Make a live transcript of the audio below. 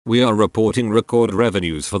We are reporting record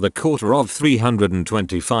revenues for the quarter of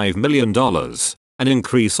 $325 million, an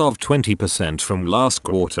increase of 20% from last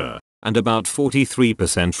quarter, and about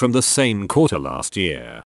 43% from the same quarter last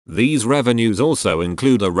year. These revenues also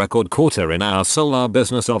include a record quarter in our solar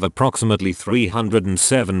business of approximately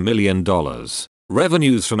 $307 million.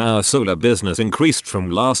 Revenues from our solar business increased from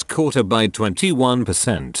last quarter by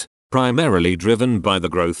 21%, primarily driven by the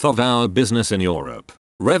growth of our business in Europe.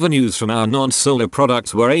 Revenues from our non-solar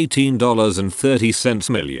products were $18.30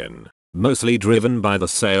 million, mostly driven by the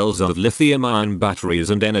sales of lithium-ion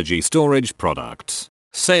batteries and energy storage products.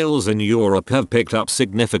 Sales in Europe have picked up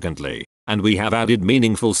significantly, and we have added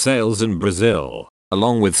meaningful sales in Brazil,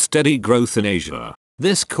 along with steady growth in Asia.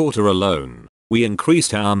 This quarter alone, we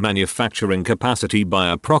increased our manufacturing capacity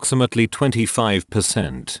by approximately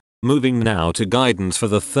 25%. Moving now to guidance for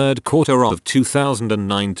the third quarter of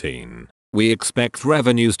 2019. We expect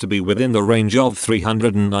revenues to be within the range of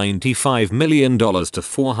 $395 million to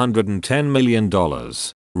 $410 million.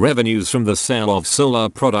 Revenues from the sale of solar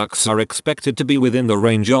products are expected to be within the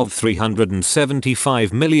range of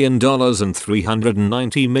 $375 million and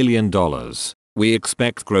 $390 million. We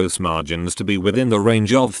expect gross margins to be within the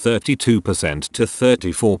range of 32% to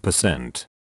 34%.